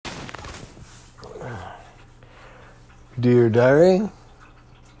Dear Diary,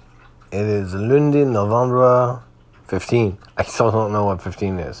 it is Lundi, November 15. I still don't know what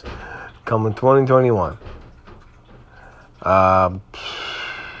 15 is. Coming 2021.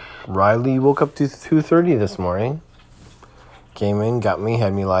 Riley woke up to 2:30 this morning. Came in, got me,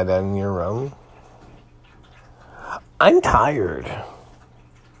 had me lie down in your room. I'm tired.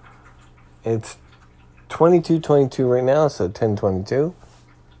 It's 22:22 right now, so 10:22.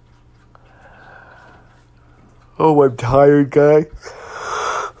 Oh, I'm tired, guy.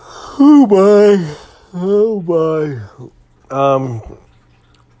 Oh my.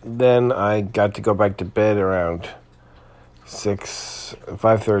 Then I got to go back to bed around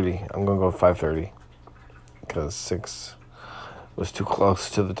 5:30. I'm gonna go 5:30 because 6 was too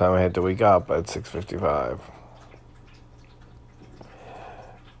close to the time I had to wake up at 6:55.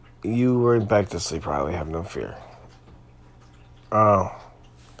 You were back to sleep, Riley. Have no fear.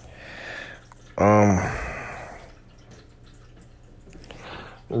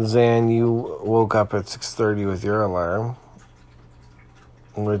 Zan, you woke up at 6:30 with your alarm,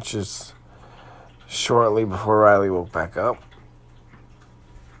 which is shortly before Riley woke back up.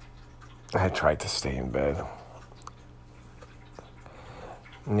 I tried to stay in bed.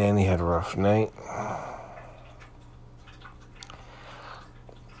 Nanny had a rough night.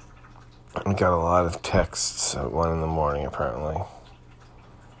 I got a lot of texts at 1 a.m, apparently.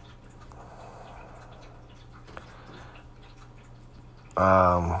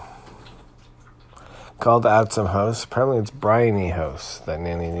 Called out some hosts. Apparently it's Bryony hosts that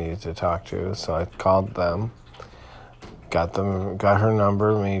Nanny needed to talk to, so I called them. Got her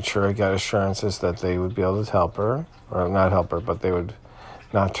number, made sure I got assurances that they would be able to help her. Or not help her, but they would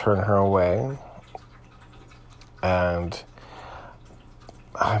not turn her away. And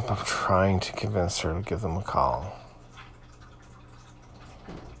I'm trying to convince her to give them a call.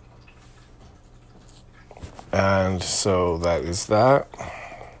 And so that is that.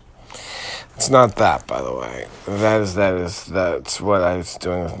 It's not that, by the way. That's what I was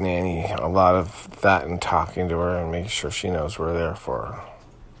doing with Nanny. A lot of that and talking to her and making sure she knows we're there for her.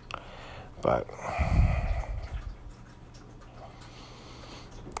 But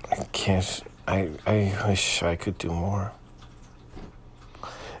I can't. I wish I could do more.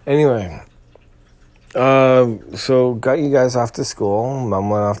 Anyway, so got you guys off to school. Mom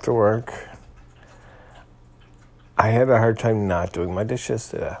went off to work. I had a hard time not doing my dishes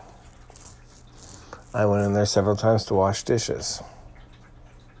today. I went in there several times to wash dishes.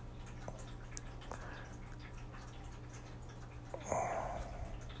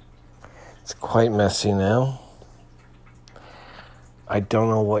 It's quite messy now. I don't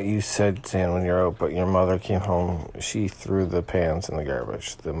know what you said, Zan, when you're out, but your mother came home. She threw the pans in the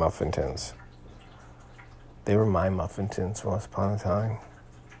garbage, the muffin tins. They were my muffin tins once upon a time.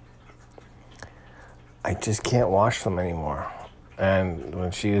 I just can't wash them anymore. And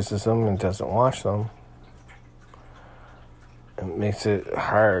when she uses them and doesn't wash them, it makes it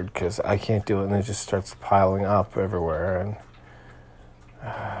hard because I can't do it and it just starts piling up everywhere. And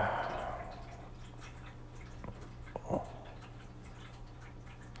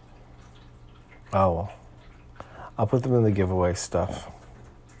oh well. I'll put them in the giveaway stuff.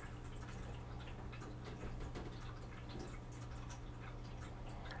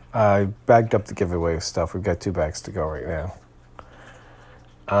 I bagged up the giveaway stuff. We've got 2 bags to go right now.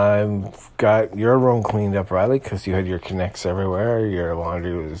 I've got your room cleaned up, Riley, because you had your connects everywhere. Your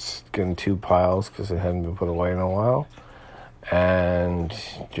laundry was getting 2 piles because it hadn't been put away in a while. And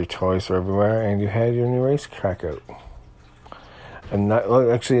your toys were everywhere. And you had your new racetrack out. And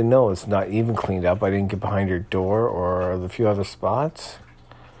actually, no, it's not even cleaned up. I didn't get behind your door or the few other spots.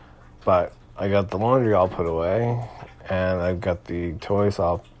 But I got the laundry all put away. And I've got the toys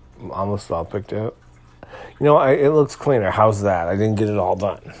almost all picked out. You know, it looks cleaner. How's that? I didn't get it all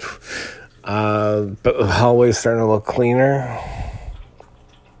done. But the hallway's starting to look cleaner.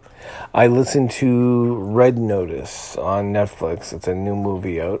 I listened to Red Notice on Netflix. It's a new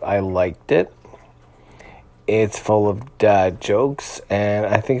movie out. I liked it. It's full of dad jokes, and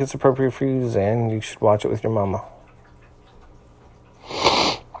I think it's appropriate for you, Zan. You should watch it with your mama.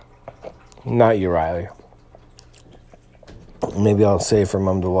 Not you, Riley. Maybe I'll say for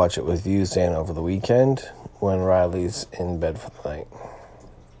Mom to watch it with you, Zan, over the weekend when Riley's in bed for the night.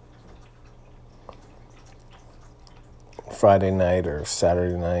 Friday night or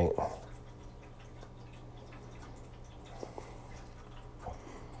Saturday night.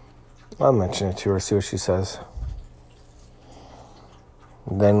 I'll mention it to her, see what she says.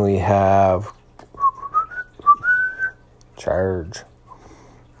 Then we have Charge.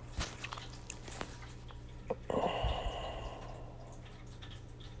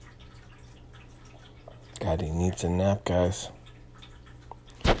 Daddy needs a nap, guys.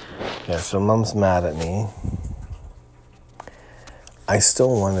 Yeah, so Mom's mad at me. I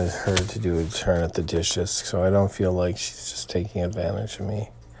still wanted her to do a turn at the dishes, so I don't feel like she's just taking advantage of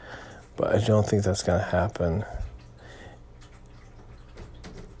me. But I don't think that's going to happen.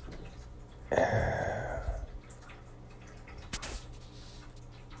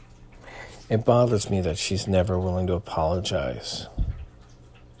 It bothers me that she's never willing to apologize.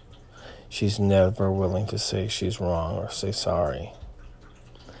 She's never willing to say she's wrong or say sorry.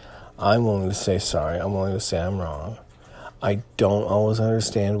 I'm willing to say sorry. I'm willing to say I'm wrong. I don't always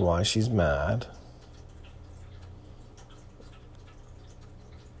understand why she's mad.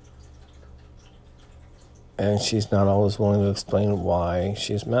 And she's not always willing to explain why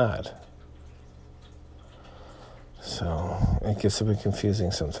she's mad. So it gets a bit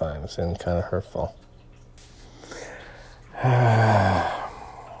confusing sometimes and kind of hurtful.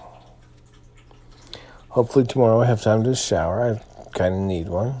 Hopefully tomorrow I have time to shower. I kind of need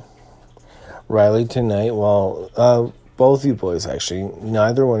one. Riley tonight, well, both you boys actually,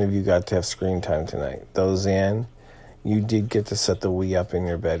 neither one of you got to have screen time tonight. Though Zan, you did get to set the Wii up in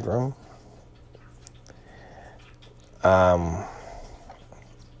your bedroom.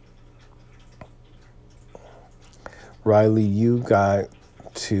 Riley, you got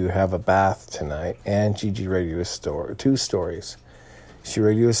to have a bath tonight, and Gigi read you two stories. She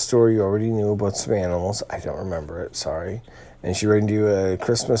read you a story you already knew about some animals. I don't remember it, sorry. And she read you a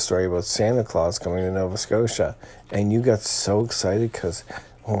Christmas story about Santa Claus coming to Nova Scotia. And you got so excited because,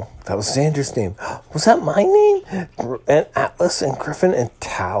 that was Sandra's name. Was that my name? And Atlas and Griffin and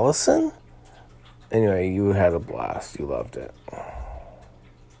Taliesin? Anyway, you had a blast. You loved it.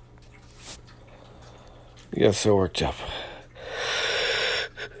 You got so worked up.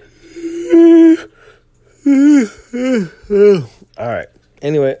 All right.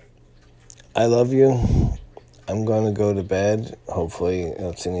 Anyway, I love you. I'm going to go to bed. Hopefully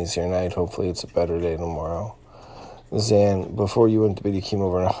it's an easier night. Hopefully it's a better day tomorrow. Zan, before you went to bed, you came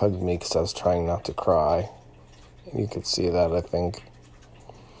over and hugged me because I was trying not to cry. You could see that, I think.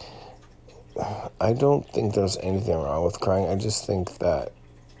 I don't think there's anything wrong with crying. I just think that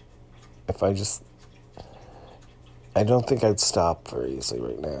I don't think I'd stop very easily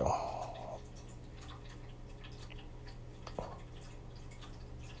right now.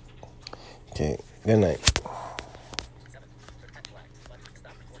 Okay, good night.